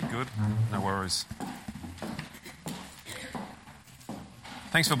good? No worries.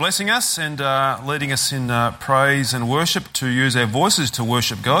 Thanks for blessing us and leading us in praise and worship to use our voices to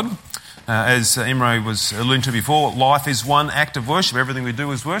worship God. As Imre was alluding to before, life is one act of worship. Everything we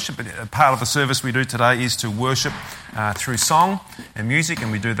do is worship. But part of the service we do today is to worship through song and music,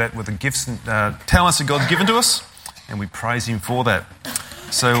 and we do that with the gifts and talents that God's given to us, and we praise Him for that.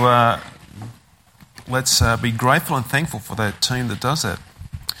 So let's be grateful and thankful for that team that does that.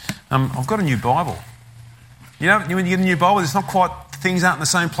 I've got a new Bible. You know, when you get a new Bible, it's not quite, things aren't in the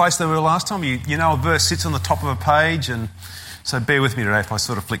same place they were last time. You know, a verse sits on the top of a page, and so bear with me today if I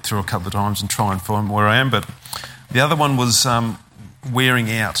sort of flick through a couple of times and try and find where I am. But the other one was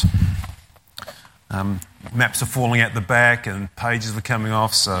wearing out. Maps are falling out the back and pages were coming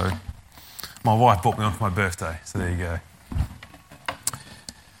off, so my wife bought me one for my birthday, so there you go.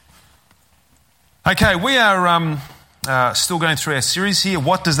 Okay, we are still going through our series here.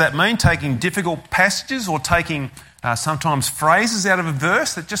 What does that mean? Taking difficult passages or taking sometimes phrases out of a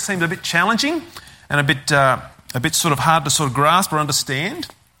verse that just seemed a bit challenging and a bit sort of hard to sort of grasp or understand.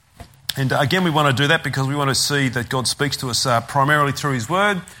 And again, we want to do that because we want to see that God speaks to us primarily through His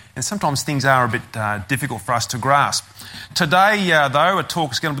Word, and sometimes things are a bit difficult for us to grasp. Today, though, our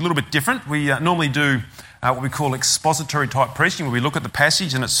talk is going to be a little bit different. We normally do what we call expository type preaching, where we look at the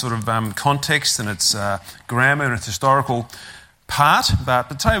passage and its sort of context and its grammar and its historical part. But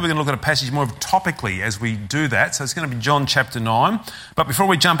today we're going to look at a passage more topically as we do that. So it's going to be John chapter 9. But before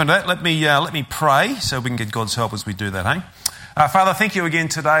we jump into that, let me pray so we can get God's help as we do that, hey? Father, thank you again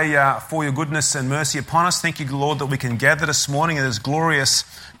today for your goodness and mercy upon us. Thank you, Lord, that we can gather this morning in this glorious,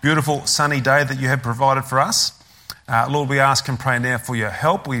 beautiful, sunny day that you have provided for us. Lord, we ask and pray now for your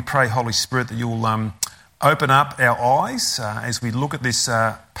help. We pray, Holy Spirit, that you'll open up our eyes as we look at this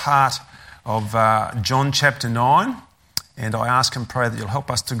part of John chapter 9. And I ask and pray that you'll help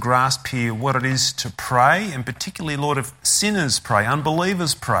us to grasp here what it is to pray, and particularly, Lord, if sinners pray,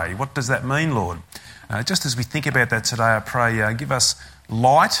 unbelievers pray. What does that mean, Lord? Just as we think about that today, I pray give us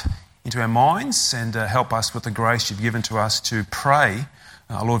light into our minds and help us with the grace you've given to us to pray,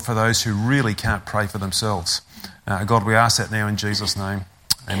 Lord, for those who really can't pray for themselves. God, we ask that now in Jesus' name.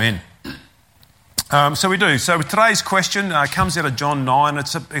 Amen. So we do. So today's question comes out of John 9.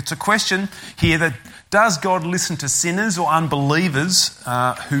 It's a question here that, does God listen to sinners or unbelievers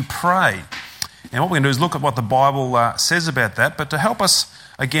who pray? And what we're going to do is look at what the Bible says about that. But to help us,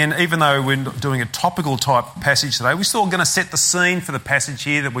 again, even though we're doing a topical type passage today, we're still going to set the scene for the passage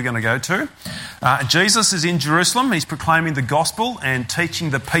here that we're going to go to. Jesus is in Jerusalem. He's proclaiming the gospel and teaching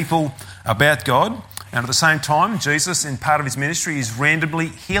the people about God. And at the same time, Jesus, in part of his ministry, is randomly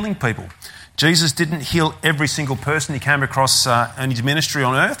healing people. Jesus didn't heal every single person he came across in his ministry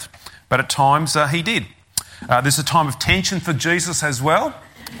on earth, but at times he did. There's a time of tension for Jesus as well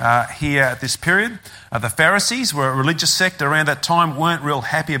here at this period. The Pharisees were a religious sect around that time, weren't real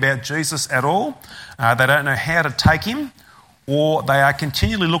happy about Jesus at all. They don't know how to take him, or they are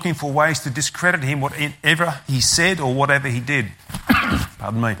continually looking for ways to discredit him, whatever he said or whatever he did.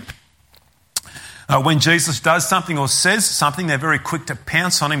 Pardon me. When Jesus does something or says something, they're very quick to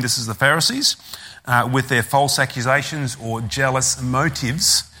pounce on him. This is the Pharisees, with their false accusations or jealous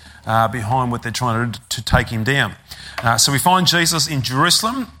motives behind what they're trying to take him down. So we find Jesus in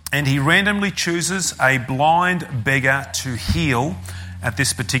Jerusalem, and he randomly chooses a blind beggar to heal at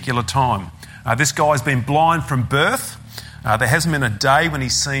this particular time. This guy's been blind from birth. There hasn't been a day when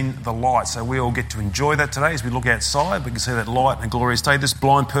he's seen the light, so we all get to enjoy that today. As we look outside, we can see that light and glorious day. This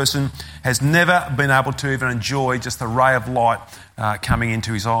blind person has never been able to even enjoy just the ray of light coming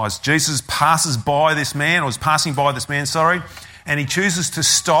into his eyes. Jesus passes by this man, or is passing by this man, and he chooses to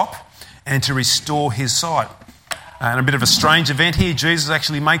stop and to restore his sight. And a bit of a strange event here, Jesus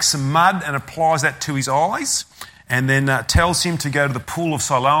actually makes some mud and applies that to his eyes, and then tells him to go to the pool of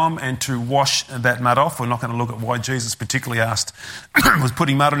Siloam and to wash that mud off. We're not going to look at why Jesus particularly was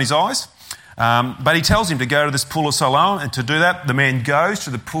putting mud on his eyes. But he tells him to go to this pool of Siloam, and to do that, the man goes to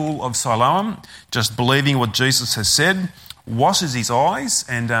the pool of Siloam, just believing what Jesus has said, washes his eyes,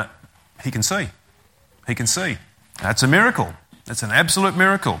 and he can see. He can see. That's a miracle. That's an absolute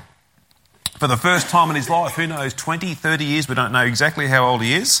miracle. For the first time in his life, who knows, 20, 30 years, we don't know exactly how old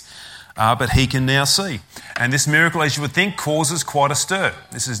he is, but he can now see. And this miracle, as you would think, causes quite a stir.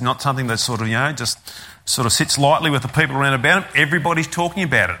 This is not something that just sort of sits lightly with the people around about him. Everybody's talking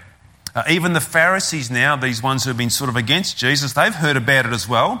about it. Even the Pharisees now, these ones who have been sort of against Jesus, they've heard about it as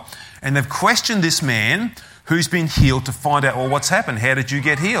well. And they've questioned this man who's been healed to find out, well, what's happened? How did you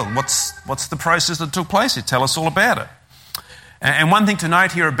get healed? What's the process that took place here? Tell us all about it. And one thing to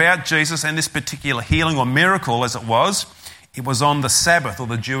note here about Jesus and this particular healing or miracle, as it was, It was on the Sabbath, or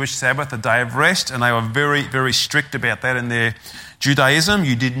the Jewish Sabbath, the day of rest, and they were very, very strict about that in their Judaism.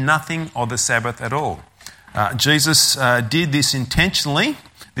 You did nothing on the Sabbath at all. Jesus did this intentionally,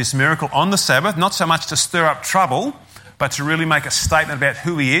 this miracle on the Sabbath, not so much to stir up trouble, but to really make a statement about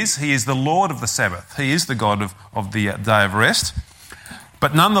who he is. He is the Lord of the Sabbath. He is the God of the day of rest.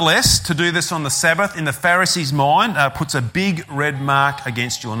 But nonetheless, to do this on the Sabbath, in the Pharisees' mind, puts a big red mark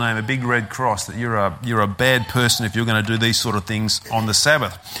against your name, a big red cross, that you're a bad person if you're going to do these sort of things on the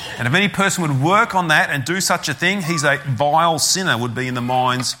Sabbath. And if any person would work on that and do such a thing, he's a vile sinner, would be in the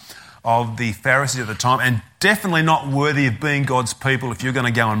minds of the Pharisees at the time, and definitely not worthy of being God's people if you're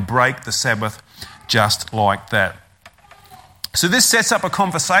going to go and break the Sabbath just like that. So this sets up a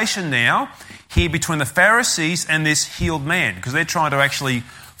conversation now here between the Pharisees and this healed man, because they're trying to actually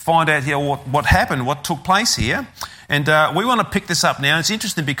find out here what happened, what took place here. And we want to pick this up now. It's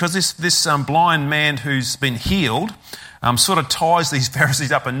interesting because this blind man who's been healed sort of ties these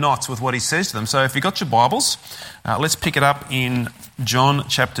Pharisees up in knots with what he says to them. So if you've got your Bibles, let's pick it up in John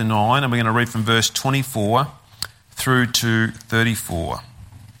chapter 9, and we're going to read from verse 24 through to 34.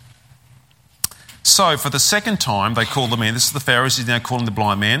 So for the second time they called the man, this is the Pharisees now calling the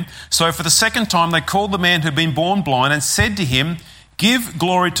blind man. So for the second time they called the man who'd been born blind and said to him, "Give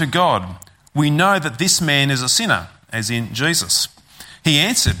glory to God. We know that this man is a sinner," as in Jesus. He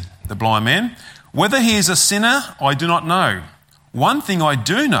answered, the blind man, "Whether he is a sinner, I do not know. One thing I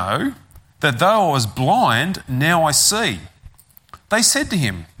do know, that though I was blind, now I see." They said to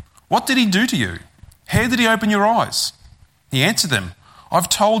him, "What did he do to you? How did he open your eyes?" He answered them, "I've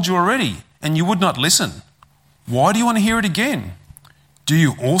told you already, and you would not listen. Why do you want to hear it again? Do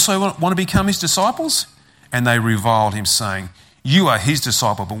you also want to become his disciples?" And they reviled him, saying, "You are his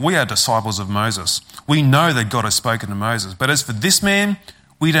disciple, but we are disciples of Moses. We know that God has spoken to Moses. But as for this man,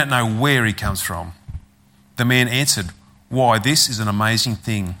 we don't know where he comes from." The man answered, "Why, this is an amazing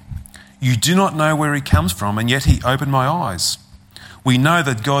thing. You do not know where he comes from, and yet he opened my eyes. We know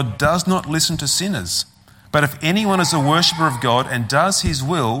that God does not listen to sinners. But if anyone is a worshipper of God and does his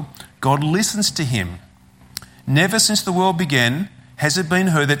will, God listens to him. Never since the world began has it been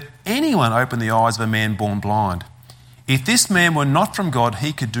heard that anyone opened the eyes of a man born blind. If this man were not from God,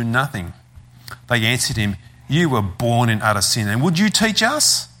 he could do nothing." They answered him, "You were born in utter sin, and would you teach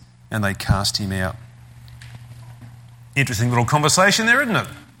us?" And they cast him out. Interesting little conversation there, isn't it?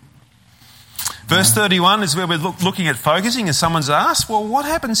 Verse 31 is where we're looking at focusing, and someone's asked, well, what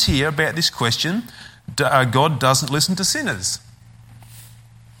happens here about this question, God doesn't listen to sinners?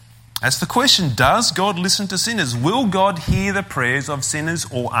 That's the question. Does God listen to sinners? Will God hear the prayers of sinners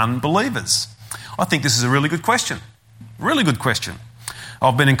or unbelievers? I think this is a really good question. Really good question.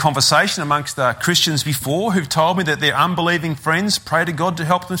 I've been in conversation amongst Christians before who've told me that their unbelieving friends pray to God to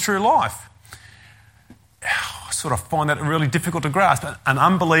help them through life. I sort of find that really difficult to grasp. An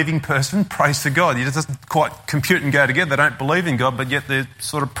unbelieving person prays to God. It doesn't quite compute and go together. They don't believe in God, but yet they're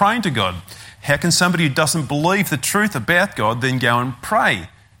sort of praying to God. How can somebody who doesn't believe the truth about God then go and pray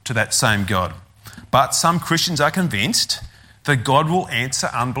to that same God? But some Christians are convinced that God will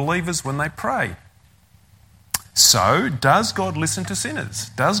answer unbelievers when they pray. So, does God listen to sinners?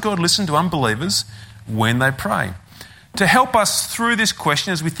 Does God listen to unbelievers when they pray? To help us through this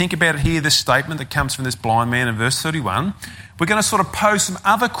question, as we think about it here, this statement that comes from this blind man in verse 31, we're going to sort of pose some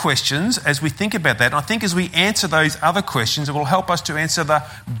other questions as we think about that. And I think as we answer those other questions, it will help us to answer the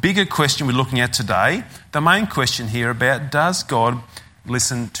bigger question we're looking at today, the main question here about does God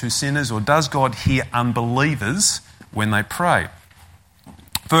listen to sinners, or does God hear unbelievers when they pray?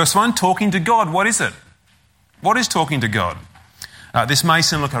 Verse 1, talking to God. What is it? What is talking to God? This may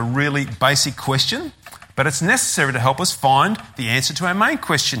seem like a really basic question, but it's necessary to help us find the answer to our main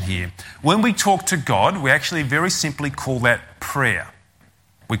question here. When we talk to God, we actually very simply call that prayer.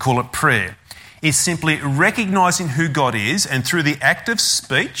 We call it prayer. It's simply recognising who God is, and through the act of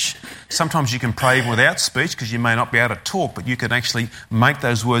speech, sometimes you can pray even without speech because you may not be able to talk, but you can actually make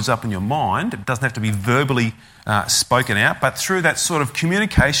those words up in your mind. It doesn't have to be verbally spoken out, but through that sort of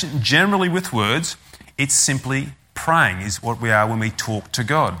communication, generally with words, it's simply praying is what we are when we talk to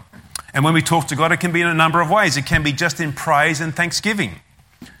God. And when we talk to God, it can be in a number of ways. It can be just in praise and thanksgiving,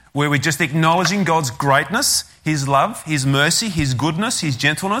 where we're just acknowledging God's greatness, His love, His mercy, His goodness, His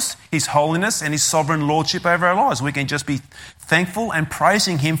gentleness, His holiness, and His sovereign lordship over our lives. We can just be thankful and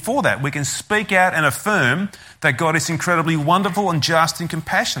praising Him for that. We can speak out and affirm that God is incredibly wonderful and just and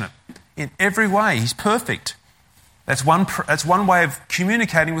compassionate in every way. He's perfect. That's one way of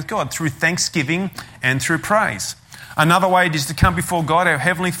communicating with God, through thanksgiving and through praise. Another way is to come before God, our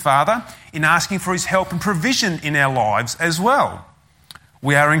Heavenly Father, in asking for His help and provision in our lives as well.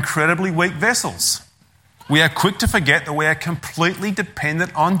 We are incredibly weak vessels. We are quick to forget that we are completely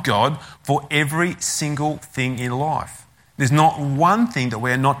dependent on God for every single thing in life. There's not one thing that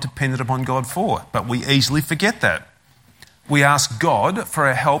we are not dependent upon God for, but we easily forget that. We ask God for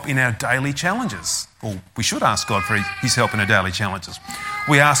our help in our daily challenges. Or we should ask God for his help in our daily challenges.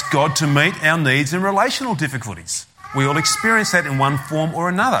 We ask God to meet our needs in relational difficulties. We all experience that in one form or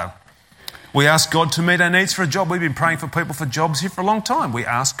another. We ask God to meet our needs for a job. We've been praying for people for jobs here for a long time. We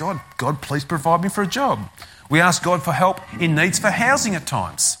ask God, please provide me for a job. We ask God for help in needs for housing at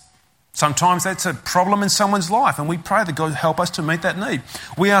times. Sometimes that's a problem in someone's life and we pray that God help us to meet that need.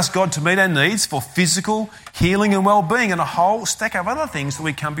 We ask God to meet our needs for physical healing and well-being and a whole stack of other things that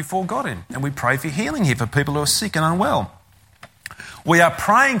we come before God in. And we pray for healing here for people who are sick and unwell. We are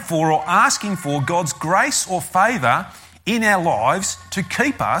praying for or asking for God's grace or favour in our lives to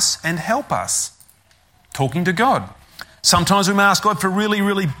keep us and help us. Talking to God. Sometimes we may ask God for really,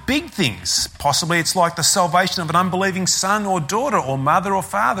 really big things. Possibly it's like the salvation of an unbelieving son or daughter or mother or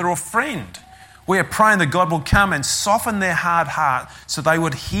father or friend. We are praying that God will come and soften their hard heart so they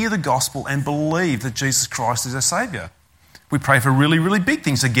would hear the gospel and believe that Jesus Christ is our Saviour. We pray for really, really big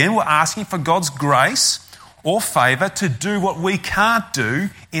things. Again, we're asking for God's grace or favour to do what we can't do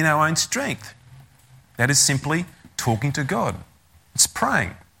in our own strength. That is simply talking to God. It's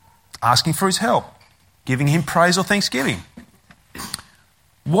praying, asking for his help, giving him praise or thanksgiving.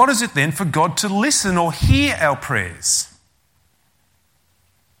 What is it then for God to listen or hear our prayers?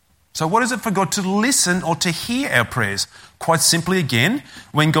 So what is it for God to listen or to hear our prayers? Quite simply again,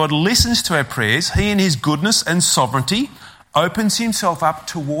 when God listens to our prayers, he in his goodness and sovereignty opens himself up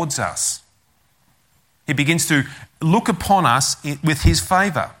towards us. He begins to look upon us with his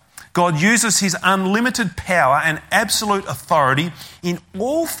favour. God uses his unlimited power and absolute authority in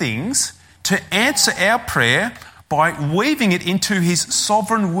all things to answer our prayer by weaving it into his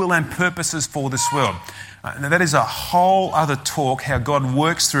sovereign will and purposes for this world. Now that is a whole other talk, how God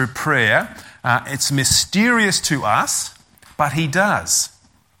works through prayer. It's mysterious to us, but he does.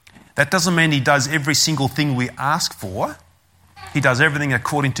 That doesn't mean he does every single thing we ask for. He does everything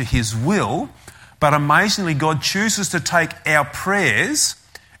according to his will, but amazingly God chooses to take our prayers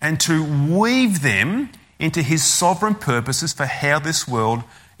and to weave them into his sovereign purposes for how this world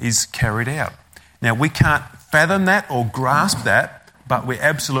is carried out. Now, we can't fathom that or grasp that, but we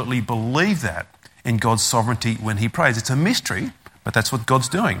absolutely believe that in God's sovereignty when he prays. It's a mystery, but that's what God's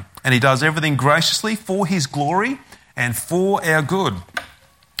doing. And he does everything graciously for his glory and for our good.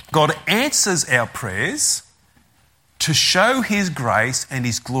 God answers our prayers to show his grace and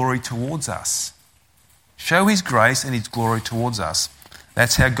his glory towards us. Show his grace and his glory towards us.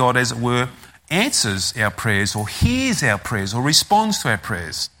 That's how God, as it were, answers our prayers or hears our prayers or responds to our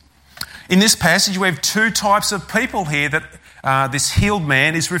prayers. In this passage, we have two types of people here that this healed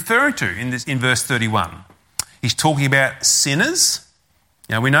man is referring to in verse 31. He's talking about sinners.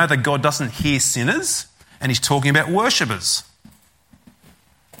 Now, we know that God doesn't hear sinners, and he's talking about worshippers.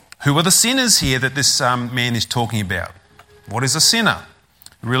 Who are the sinners here that this man is talking about? What is a sinner?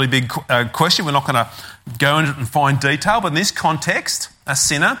 A really big question. We're not going to go into it and find detail, but in this context, a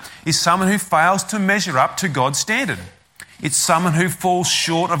sinner is someone who fails to measure up to God's standard. It's someone who falls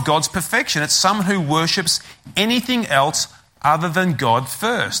short of God's perfection. It's someone who worships anything else other than God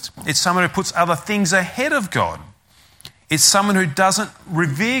first. It's someone who puts other things ahead of God. It's someone who doesn't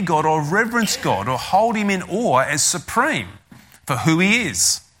revere God or reverence God or hold him in awe as supreme for who he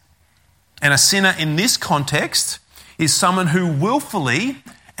is. And a sinner in this context is someone who willfully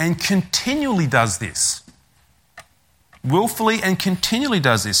and continually does this. Willfully and continually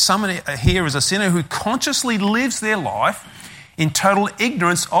does this. Someone here is a sinner who consciously lives their life in total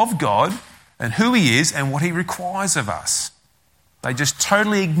ignorance of God and who he is and what he requires of us. They just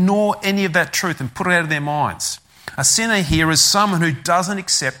totally ignore any of that truth and put it out of their minds. A sinner here is someone who doesn't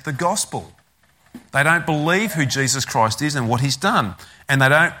accept the gospel. They don't believe who Jesus Christ is and what he's done. And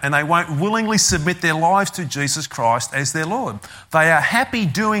they won't willingly submit their lives to Jesus Christ as their Lord. They are happy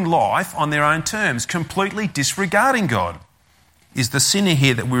doing life on their own terms, completely disregarding God. Is the sinner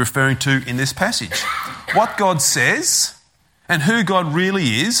here that we're referring to in this passage. What God says and who God really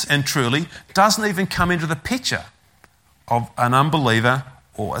is and truly doesn't even come into the picture of an unbeliever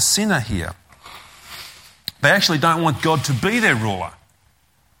or a sinner here. They actually don't want God to be their ruler.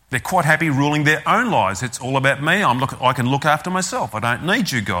 They're quite happy ruling their own lives. It's all about me. I can look after myself. I don't need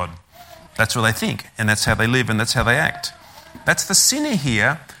you, God. That's what they think, and that's how they live, and that's how they act. That's the sinner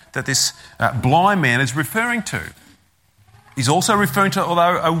here that this blind man is referring to. He's also referring to,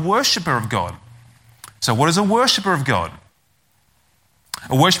 although, a worshipper of God. So what is a worshipper of God?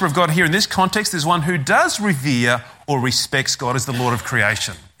 A worshipper of God here in this context is one who does revere or respects God as the Lord of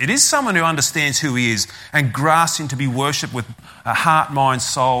creation. It is someone who understands who he is and grasps him to be worshipped with a heart, mind,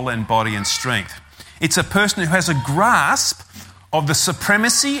 soul and body and strength. It's a person who has a grasp of the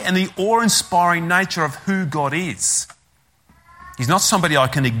supremacy and the awe-inspiring nature of who God is. He's not somebody I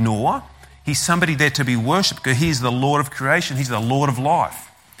can ignore. He's somebody there to be worshipped because he's the Lord of creation. He's the Lord of life.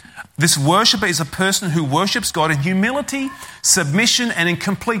 This worshipper is a person who worships God in humility, submission and in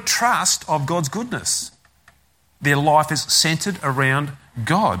complete trust of God's goodness. Their life is centred around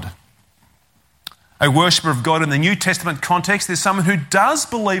God. A worshipper of God in the New Testament context is someone who does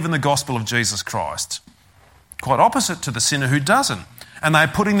believe in the gospel of Jesus Christ. Quite opposite to the sinner who doesn't. And they're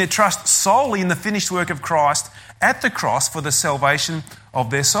putting their trust solely in the finished work of Christ at the cross for the salvation of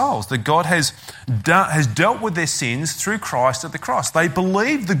their souls. That God has dealt with their sins through Christ at the cross. They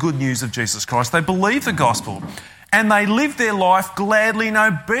believe the good news of Jesus Christ. They believe the gospel. And they live their life gladly in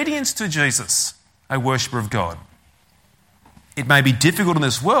obedience to Jesus, a worshipper of God. It may be difficult in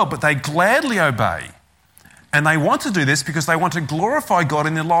this world, but they gladly obey. And they want to do this because they want to glorify God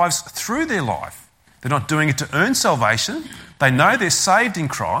in their lives through their life. They're not doing it to earn salvation. They know they're saved in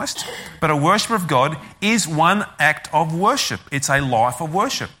Christ, but a worshipper of God is one act of worship. It's a life of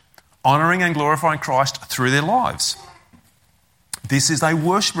worship, honouring and glorifying Christ through their lives. This is a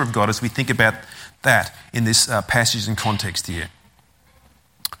worshipper of God as we think about that in this passage and context here.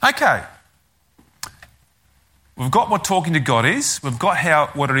 Okay. We've got what talking to God is. We've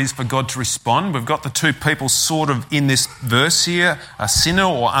got what it is for God to respond. We've got the two people sort of in this verse here, a sinner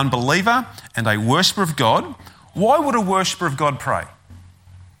or unbeliever and a worshipper of God. Why would a worshipper of God pray?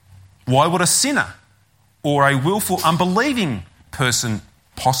 Why would a sinner or a willful unbelieving person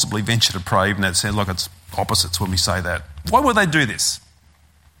possibly venture to pray, even though it sounds like it's opposites when we say that? Why would they do this?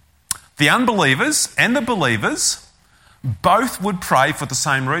 The unbelievers and the believers both would pray for the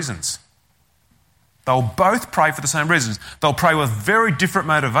same reasons. They'll both pray for the same reasons. They'll pray with very different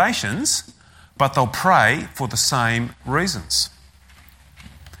motivations, but they'll pray for the same reasons.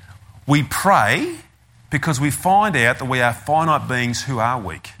 We pray because we find out that we are finite beings who are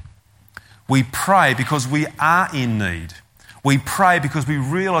weak. We pray because we are in need. We pray because we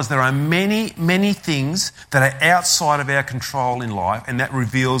realise there are many, many things that are outside of our control in life, and that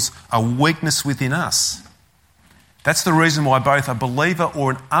reveals a weakness within us. That's the reason why both a believer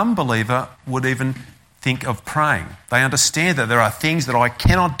or an unbeliever would even think of praying. They understand that there are things that I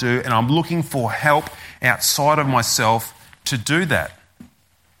cannot do and I'm looking for help outside of myself to do that.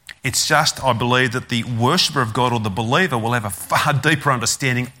 It's just, I believe, that the worshipper of God or the believer will have a far deeper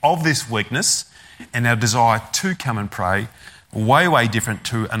understanding of this weakness, and our desire to come and pray way, way different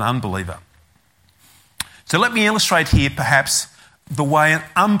to an unbeliever. So let me illustrate here perhaps the way an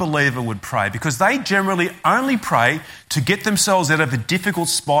unbeliever would pray, because they generally only pray to get themselves out of a difficult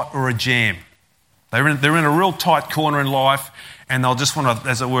spot or a jam. They're in a real tight corner in life, and they'll just want to,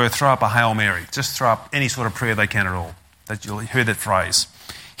 as it were, throw up a Hail Mary. Just throw up any sort of prayer they can at all. You'll hear that phrase.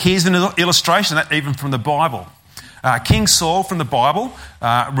 Here's an illustration of that even from the Bible. King Saul from the Bible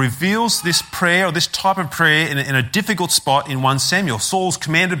reveals this prayer or this type of prayer in a difficult spot in 1 Samuel. Saul's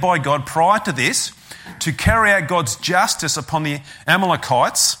commanded by God prior to this to carry out God's justice upon the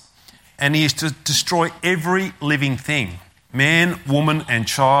Amalekites, and he is to destroy every living thing, man, woman and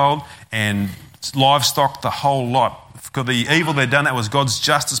child and livestock, the whole lot. For the evil they'd done, that was God's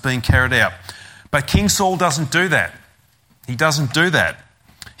justice being carried out. But King Saul doesn't do that. He doesn't do that.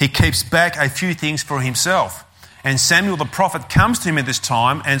 He keeps back a few things for himself. And Samuel the prophet comes to him at this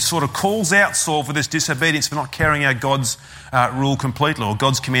time and sort of calls out Saul for this disobedience, for not carrying out God's rule completely or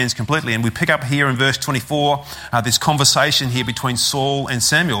God's commands completely. And we pick up here in verse 24 this conversation here between Saul and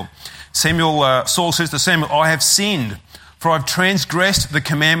Samuel. Saul says to Samuel, I have sinned, for I have transgressed the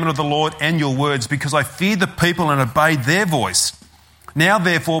commandment of the Lord and your words, because I feared the people and obeyed their voice. Now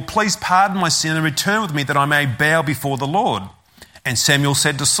therefore, please pardon my sin and return with me that I may bow before the Lord. And Samuel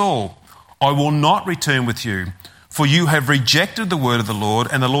said to Saul, I will not return with you, for you have rejected the word of the Lord,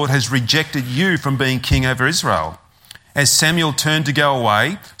 and the Lord has rejected you from being king over Israel. As Samuel turned to go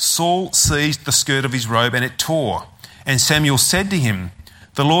away, Saul seized the skirt of his robe, and it tore. And Samuel said to him,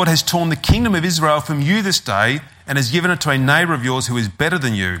 the Lord has torn the kingdom of Israel from you this day, and has given it to a neighbour of yours who is better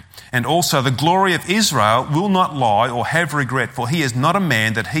than you. And also the glory of Israel will not lie or have regret, for he is not a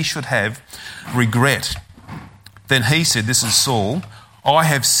man that he should have regret. Then he said, this is Saul, I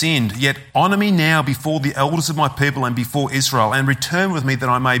have sinned, yet honour me now before the elders of my people and before Israel, and return with me that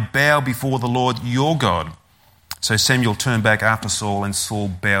I may bow before the Lord your God. So Samuel turned back after Saul, and Saul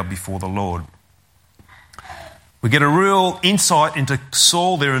bowed before the Lord. We get a real insight into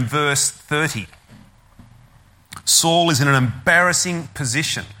Saul there in verse 30. Saul is in an embarrassing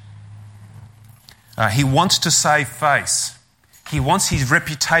position. He wants to save face. He wants his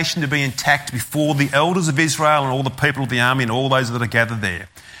reputation to be intact before the elders of Israel and all the people of the army and all those that are gathered there.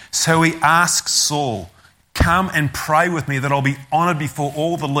 So he asks Saul, come and pray with me that I'll be honoured before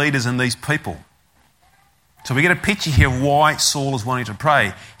all the leaders and these people. So we get a picture here of why Saul is wanting to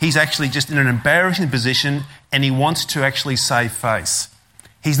pray. He's actually just in an embarrassing position and he wants to actually save face.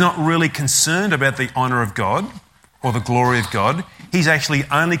 He's not really concerned about the honour of God or the glory of God. He's actually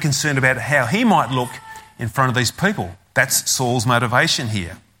only concerned about how he might look in front of these people. That's Saul's motivation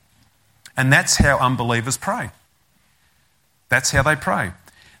here. And that's how unbelievers pray. That's how they pray.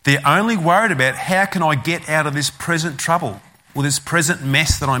 They're only worried about how can I get out of this present trouble or this present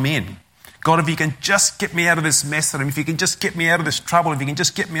mess that I'm in. God, if you can just get me out of this mess that I'm in, if you can just get me out of this trouble, if you can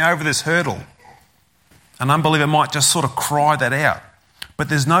just get me over this hurdle. An unbeliever might just sort of cry that out. But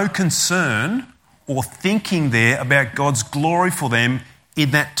there's no concern or thinking there about God's glory for them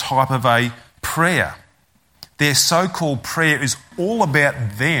in that type of a prayer. Their so-called prayer is all about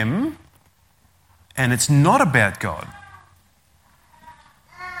them and it's not about God.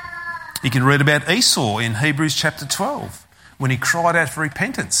 You can read about Esau in Hebrews chapter 12 when he cried out for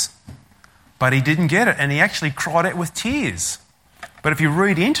repentance. But he didn't get it and he actually cried out with tears. But if you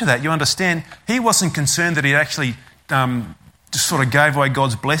read into that, you understand he wasn't concerned that he actually just sort of gave away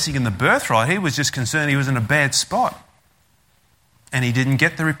God's blessing in the birthright. He was just concerned he was in a bad spot. And he didn't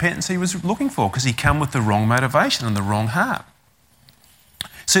get the repentance he was looking for because he came with the wrong motivation and the wrong heart.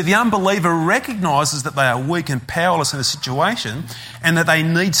 So the unbeliever recognises that they are weak and powerless in a situation and that they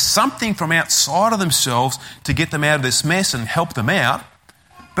need something from outside of themselves to get them out of this mess and help them out.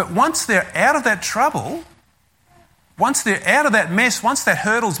 But once they're out of that trouble, once they're out of that mess, once that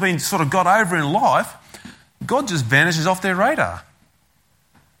hurdle's been sort of got over in life, God just vanishes off their radar.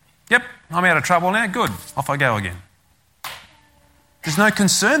 Yep, I'm out of trouble now, good, off I go again. There's no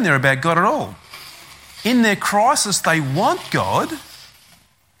concern there about God at all. In their crisis, they want God,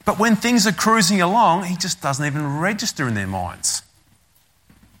 but when things are cruising along, he just doesn't even register in their minds.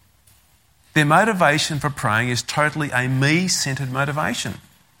 Their motivation for praying is totally a me-centred motivation.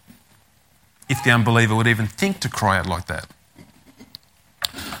 If the unbeliever would even think to cry out like that.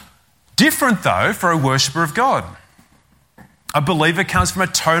 Different though for a worshipper of God. A believer comes from a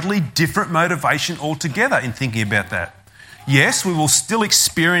totally different motivation altogether in thinking about that. Yes, we will still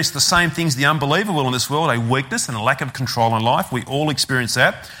experience the same things the unbeliever will in this world, a weakness and a lack of control in life. We all experience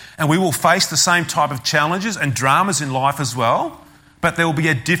that. And we will face the same type of challenges and dramas in life as well. But there will be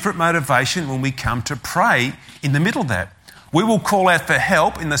a different motivation when we come to pray in the middle of that. We will call out for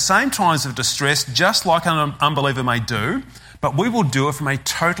help in the same times of distress, just like an unbeliever may do, but we will do it from a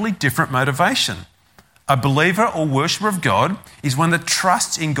totally different motivation. A believer or worshipper of God is one that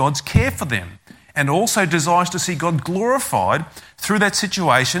trusts in God's care for them and also desires to see God glorified through that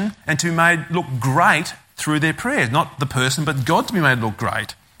situation and to be made look great through their prayers. Not the person, but God to be made look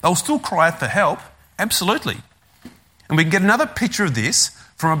great. They'll still cry out for help, absolutely. And we can get another picture of this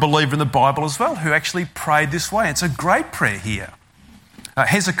from a believer in the Bible as well who actually prayed this way. It's a great prayer here.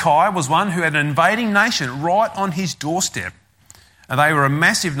 Hezekiah was one who had an invading nation right on his doorstep. And they were a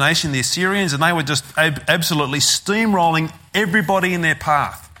massive nation, the Assyrians, and they were just absolutely steamrolling everybody in their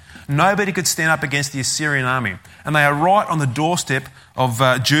path. Nobody could stand up against the Assyrian army. And they are right on the doorstep of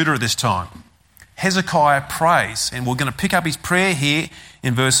Judah at this time. Hezekiah prays, and we're going to pick up his prayer here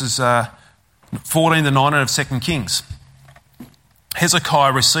in verses 14 to 19 of 2 Kings.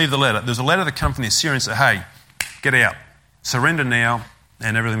 Hezekiah received the letter. There's a letter that comes from the Assyrians that, hey, get out, surrender now,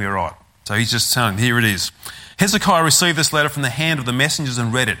 and everything will be all right. So he's just telling, here it is. Hezekiah received this letter from the hand of the messengers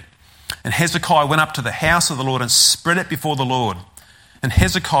and read it. And Hezekiah went up to the house of the Lord and spread it before the Lord. And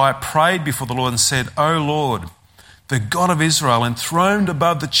Hezekiah prayed before the Lord and said, O Lord, the God of Israel, enthroned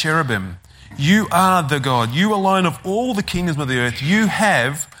above the cherubim, you are the God, you alone of all the kingdoms of the earth, you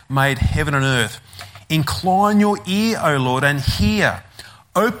have made heaven and earth. Incline your ear, O Lord, and hear.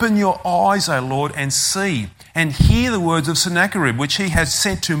 Open your eyes, O Lord, and see, and hear the words of Sennacherib, which he has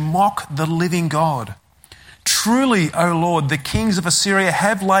sent to mock the living God. Truly, O Lord, the kings of Assyria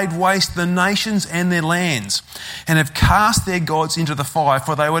have laid waste the nations and their lands, and have cast their gods into the fire,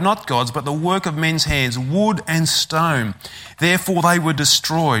 for they were not gods, but the work of men's hands, wood and stone. Therefore they were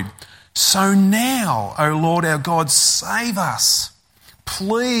destroyed. So now, O Lord our God, save us,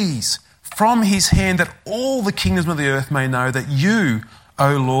 please, from his hand, that all the kingdoms of the earth may know that you,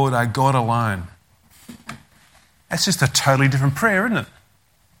 O Lord, are God alone. That's just a totally different prayer, isn't it?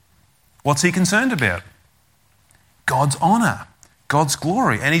 What's he concerned about? God's honour, God's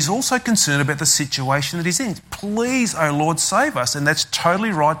glory. And he's also concerned about the situation that he's in. Please, O Lord, save us. And that's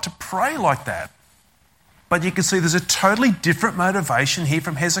totally right to pray like that. But you can see there's a totally different motivation here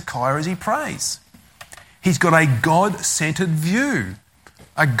from Hezekiah as he prays. He's got a God-centred view,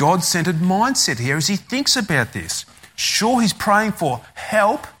 a God-centred mindset here as he thinks about this. Sure, he's praying for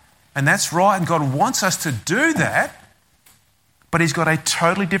help, and that's right, and God wants us to do that, but he's got a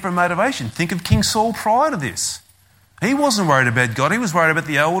totally different motivation. Think of King Saul prior to this. He wasn't worried about God, he was worried about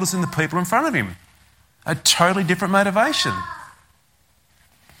the elders and the people in front of him. A totally different motivation.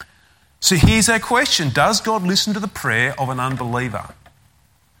 So here's our question. Does God listen to the prayer of an unbeliever?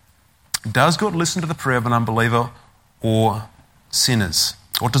 Does God listen to the prayer of an unbeliever or sinners?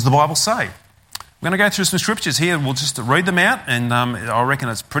 What does the Bible say? We're going to go through some scriptures here. We'll just read them out, and I reckon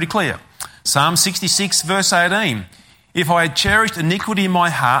it's pretty clear. Psalm 66, verse 18. If I had cherished iniquity in my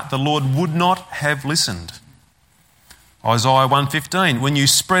heart, the Lord would not have listened. Isaiah 1:15. When you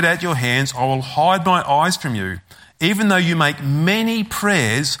spread out your hands, I will hide my eyes from you. Even though you make many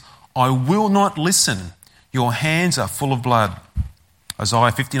prayers, I will not listen. Your hands are full of blood.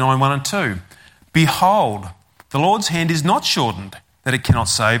 Isaiah 59, 1 and 2. Behold, the Lord's hand is not shortened, that it cannot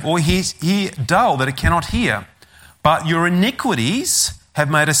save, or his ear dull, that it cannot hear. But your iniquities have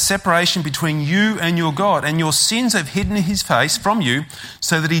made a separation between you and your God, and your sins have hidden his face from you,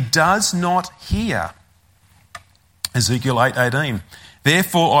 so that he does not hear. Ezekiel 8:18.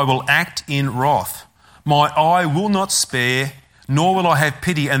 Therefore I will act in wrath. My eye will not spare, nor will I have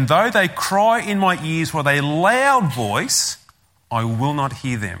pity. And though they cry in my ears with a loud voice, I will not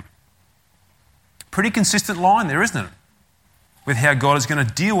hear them. Pretty consistent line there, isn't it? With how God is going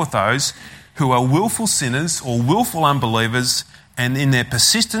to deal with those who are willful sinners or willful unbelievers, and in their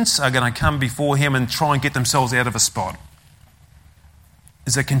persistence are going to come before him and try and get themselves out of a spot.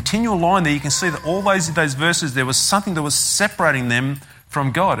 There's a continual line there. You can see that all those verses, there was something that was separating them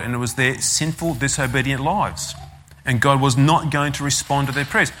from God, and it was their sinful, disobedient lives. And God was not going to respond to their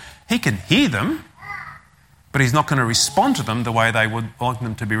prayers. He can hear them, but he's not going to respond to them the way they would want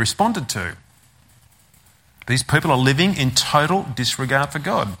them to be responded to. These people are living in total disregard for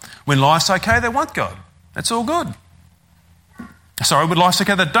God. When life's okay, they want God. That's all good. Sorry, when life's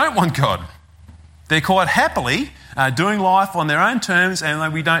okay, they don't want God. They're quite happily doing life on their own terms,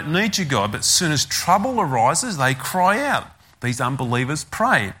 and we don't need you, God. But as soon as trouble arises, they cry out. These unbelievers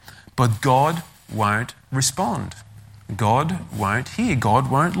pray, but God won't respond. God won't hear.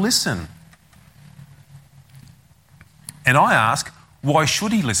 God won't listen. And I ask, why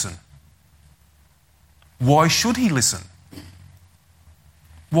should he listen? Why should he listen?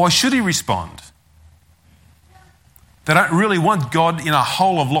 Why should he respond? They don't really want God in a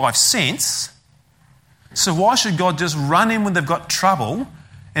whole of life sense. So why should God just run in when they've got trouble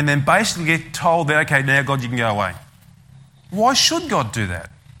and then basically get told that, okay, now God, you can go away? Why should God do that?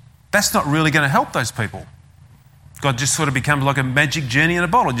 That's not really going to help those people. God just sort of becomes like a magic genie in a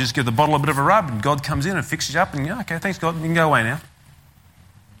bottle. You just give the bottle a bit of a rub and God comes in and fixes you up and, okay, thanks God, you can go away now.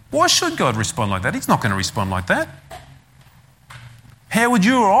 Why should God respond like that? He's not going to respond like that. How would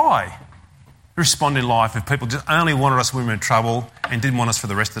you or I respond in life if people just only wanted us when we were in trouble and didn't want us for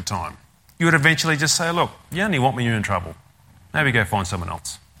the rest of the time? You would eventually just say, look, you only want me when you're in trouble. Maybe go find someone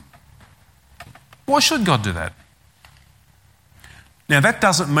else. Why should God do that? Now, that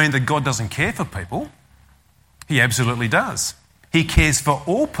doesn't mean that God doesn't care for people. He absolutely does. He cares for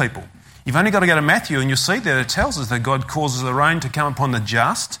all people. You've only got to go to Matthew and you'll see that it tells us that God causes the rain to come upon the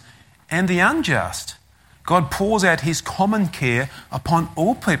just and the unjust. God pours out his common care upon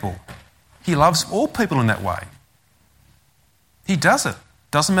all people. He loves all people in that way. He does it.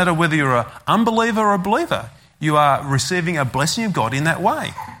 Doesn't matter whether you're an unbeliever or a believer. You are receiving a blessing of God in that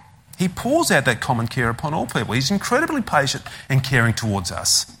way. He pours out that common care upon all people. He's incredibly patient and caring towards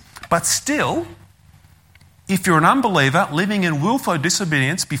us. But still, if you're an unbeliever living in willful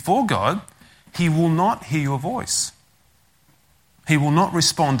disobedience before God, he will not hear your voice. He will not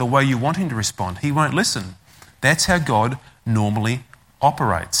respond the way you want him to respond. He won't listen. That's how God normally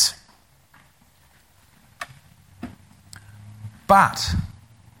operates. But,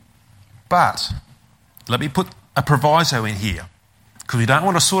 let me put a proviso in here, because we don't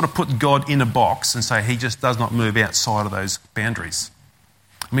want to sort of put God in a box and say he just does not move outside of those boundaries.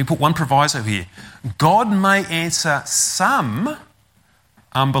 Let me put one proviso here. God may answer some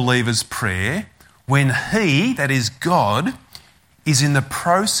unbelievers' prayer when he, that is God, is in the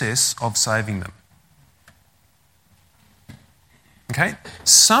process of saving them. Okay?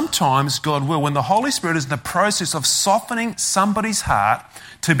 Sometimes God will, when the Holy Spirit is in the process of softening somebody's heart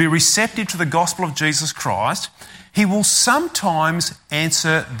to be receptive to the gospel of Jesus Christ, he will sometimes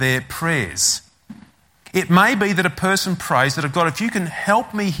answer their prayers. It may be that a person prays that, God, if you can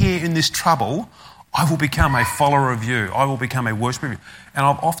help me here in this trouble, I will become a follower of you. I will become a worshipper of you. And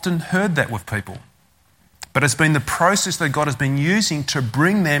I've often heard that with people. But it's been the process that God has been using to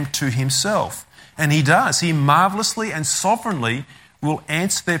bring them to himself. And he does. He marvellously and sovereignly will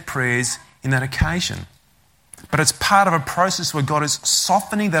answer their prayers in that occasion. But it's part of a process where God is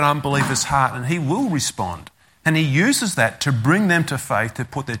softening that unbeliever's heart, and he will respond. And he uses that to bring them to faith, to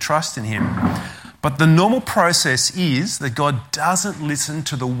put their trust in him. But the normal process is that God doesn't listen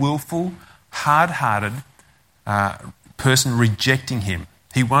to the willful, hard-hearted person rejecting him.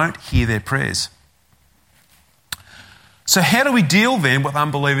 He won't hear their prayers. So how do we deal then with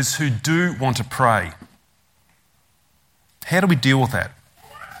unbelievers who do want to pray? How do we deal with that?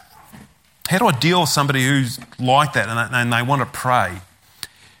 How do I deal with somebody who's like that and they want to pray?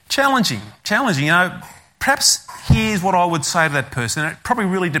 Challenging. Perhaps here's what I would say to that person. It probably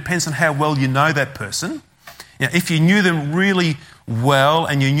really depends on how well you know that person. If you knew them really well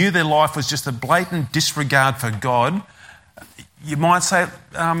and you knew their life was just a blatant disregard for God, you might say,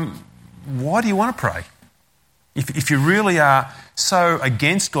 why do you want to pray? If you really are so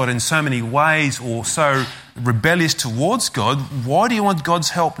against God in so many ways or so rebellious towards God, why do you want God's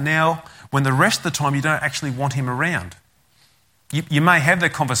help now when the rest of the time you don't actually want him around? You may have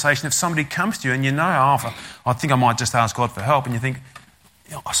that conversation if somebody comes to you and you know, I think I might just ask God for help, and you think,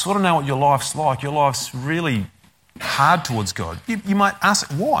 I sort of know what your life's like. Your life's really hard towards God. You might ask,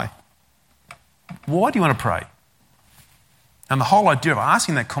 why? Why do you want to pray? And the whole idea of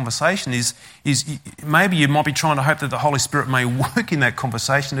asking that conversation is maybe you might be trying to hope that the Holy Spirit may work in that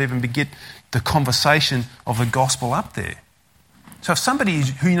conversation to even get the conversation of the gospel up there. So if somebody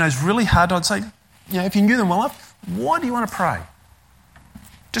who you know is really hard, I'd say, if you knew them well enough, why do you want to pray?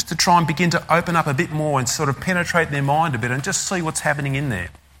 Just to try and begin to open up a bit more and sort of penetrate their mind a bit and just see what's happening in there.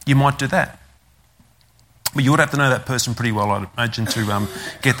 You might do that. But you would have to know that person pretty well, I'd imagine, to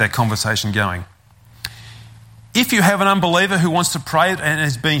get that conversation going. If you have an unbeliever who wants to pray and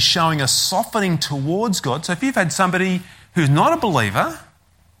has been showing a softening towards God, so if you've had somebody who's not a believer,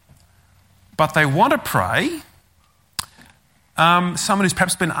 but they want to pray, someone who's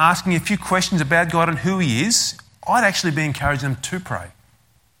perhaps been asking a few questions about God and who he is, I'd actually be encouraging them to pray.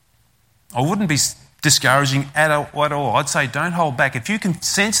 I wouldn't be discouraging at all. I'd say don't hold back. If you can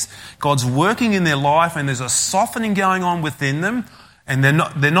sense God's working in their life and there's a softening going on within them, and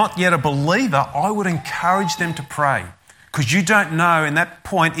they're not yet a believer, I would encourage them to pray. Because you don't know, in that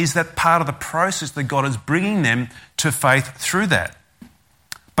point, is that part of the process that God is bringing them to faith through that.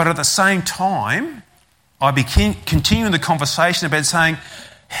 But at the same time, I begin continuing the conversation about saying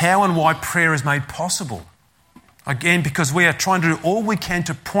how and why prayer is made possible. Again, because we are trying to do all we can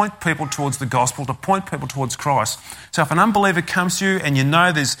to point people towards the gospel, to point people towards Christ. So if an unbeliever comes to you and you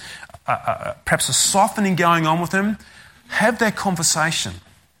know there's perhaps a softening going on with them, have that conversation.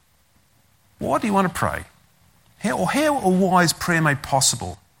 Why do you want to pray? How or why is prayer made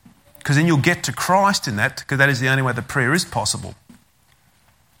possible? Because then you'll get to Christ in that, because that is the only way that prayer is possible.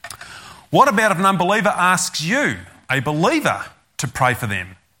 What about if an unbeliever asks you, a believer, to pray for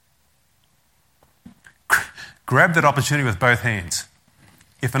them? Grab that opportunity with both hands.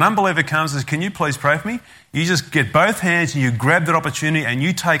 If an unbeliever comes and says, can you please pray for me? You just get both hands and you grab that opportunity and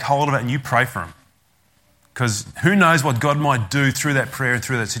you take hold of it and you pray for them. Because who knows what God might do through that prayer and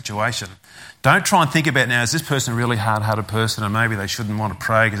through that situation. Don't try and think about now, is this person a really hard-hearted person and maybe they shouldn't want to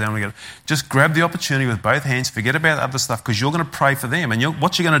pray because they want to get... Just grab the opportunity with both hands, forget about other stuff because you're going to pray for them. And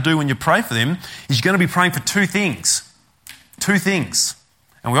what you're going to do when you pray for them is you're going to be praying for two things. Two things.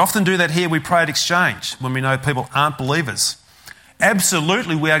 And we often do that here, we pray at Exchange when we know people aren't believers.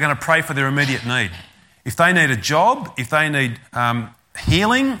 Absolutely, we are going to pray for their immediate need. If they need a job, if they need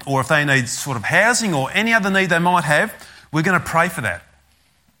healing, or if they need sort of housing or any other need they might have, we're going to pray for that.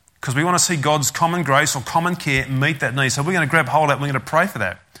 Because we want to see God's common grace or common care meet that need. So we're going to grab hold of that and we're going to pray for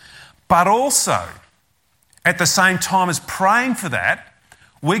that. But also, at the same time as praying for that,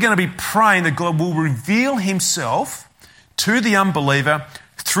 we're going to be praying that God will reveal himself to the unbeliever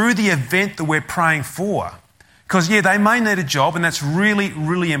through the event that we're praying for. Because, they may need a job and that's really,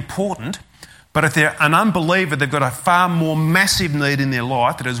 really important. But if they're an unbeliever, they've got a far more massive need in their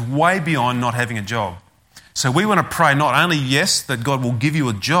life that is way beyond not having a job. So we want to pray not only, yes, that God will give you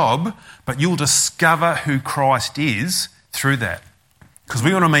a job, but you'll discover who Christ is through that. Because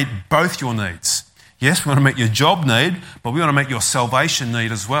we want to meet both your needs. Yes, we want to meet your job need, but we want to meet your salvation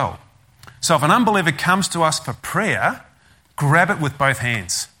need as well. So if an unbeliever comes to us for prayer, grab it with both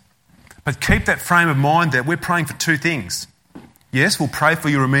hands. But keep that frame of mind that we're praying for two things. Yes, we'll pray for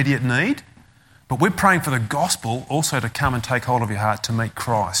your immediate need, but we're praying for the gospel also to come and take hold of your heart to meet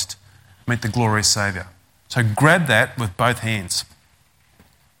Christ, meet the glorious Saviour. So grab that with both hands.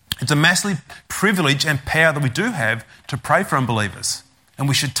 It's a massive privilege and power that we do have to pray for unbelievers. And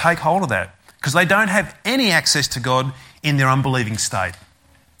we should take hold of that because they don't have any access to God in their unbelieving state.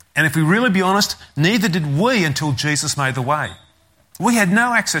 And if we really be honest, neither did we until Jesus made the way. We had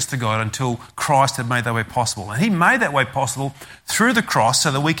no access to God until Christ had made that way possible. And he made that way possible through the cross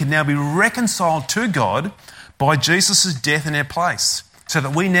so that we can now be reconciled to God by Jesus' death in our place. So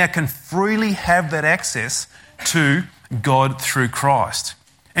that we now can freely have that access to God through Christ.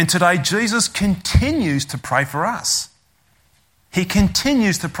 And today Jesus continues to pray for us. He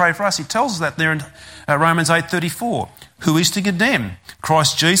continues to pray for us. He tells us that there in Romans 8:34. Who is to condemn?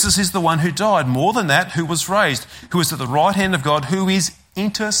 Christ Jesus is the one who died. More than that, who was raised, who is at the right hand of God, who is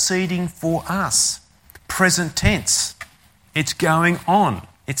interceding for us. Present tense. It's going on.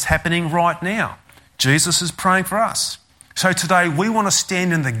 It's happening right now. Jesus is praying for us. So today we want to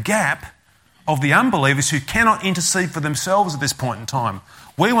stand in the gap of the unbelievers who cannot intercede for themselves at this point in time.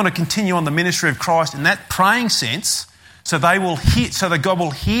 We want to continue on the ministry of Christ in that praying sense, so that God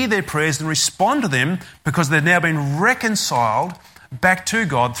will hear their prayers and respond to them because they've now been reconciled back to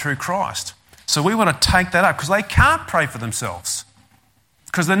God through Christ. So we want to take that up because they can't pray for themselves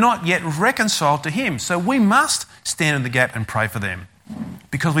because they're not yet reconciled to Him. So we must stand in the gap and pray for them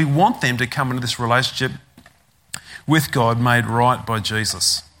because we want them to come into this relationship with God made right by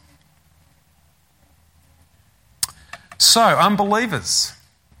Jesus. So, unbelievers,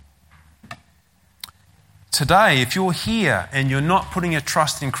 today, if you're here and you're not putting your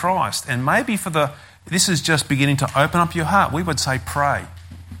trust in Christ, and maybe this is just beginning to open up your heart, we would say pray.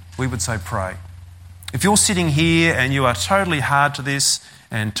 We would say pray. If you're sitting here and you are totally hard to this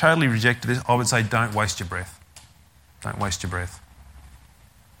and totally rejected this, I would say don't waste your breath. Don't waste your breath.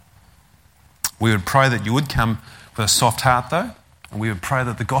 We would pray that you would come with a soft heart though, and we would pray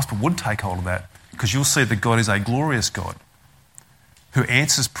that the gospel would take hold of that, because you'll see that God is a glorious God who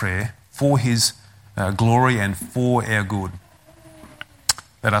answers prayer for His glory and for our good.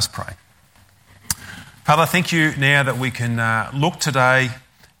 Let us pray. Father, thank you now that we can look today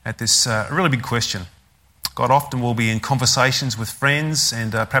at this really big question. God, often we'll be in conversations with friends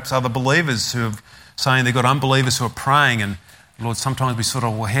and perhaps other believers who are saying they've got unbelievers who are praying, and Lord, sometimes we sort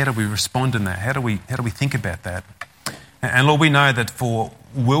of, well, how do we respond in that? How do we think about that? And Lord, we know that for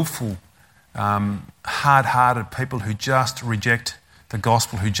willful, hard-hearted people who just reject the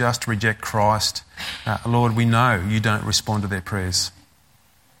gospel, who just reject Christ, Lord, we know you don't respond to their prayers.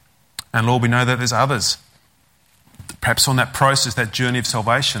 And Lord, we know that there's others, perhaps on that process, that journey of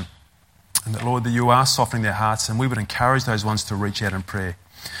salvation, and that, Lord, that you are softening their hearts, and we would encourage those ones to reach out in prayer.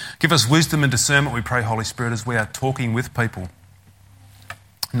 Give us wisdom and discernment, we pray, Holy Spirit, as we are talking with people,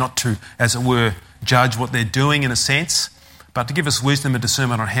 not to, as it were, judge what they're doing in a sense, but to give us wisdom and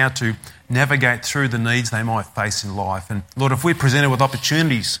discernment on how to navigate through the needs they might face in life. And Lord, if we're presented with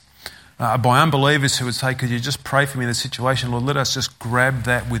opportunities by unbelievers who would say, could you just pray for me in this situation? Lord, let us just grab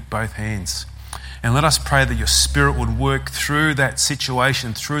that with both hands. And let us pray that your Spirit would work through that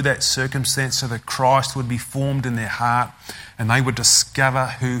situation, through that circumstance, so that Christ would be formed in their heart and they would discover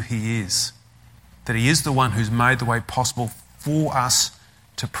who He is. That He is the one who's made the way possible for us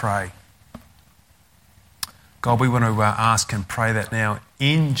to pray. God, we want to ask and pray that now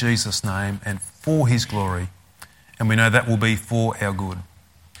in Jesus' name and for His glory. And we know that will be for our good.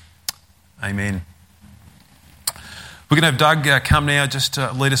 Amen. We're going to have Doug come now just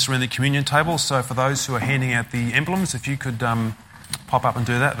to lead us around the communion table. So for those who are handing out the emblems, if you could pop up and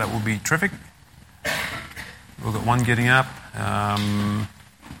do that, that would be terrific. We've got one getting up.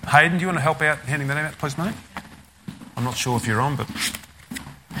 Hayden, do you want to help out handing that out, please, mate? I'm not sure if you're on, but...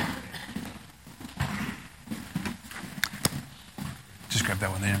 just grab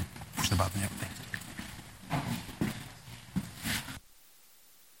that one there and push the button. Yep.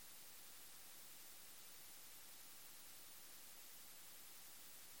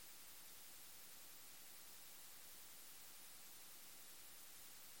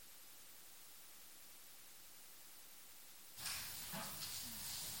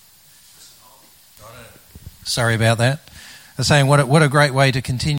 Sorry about that. I was saying what a great way to continue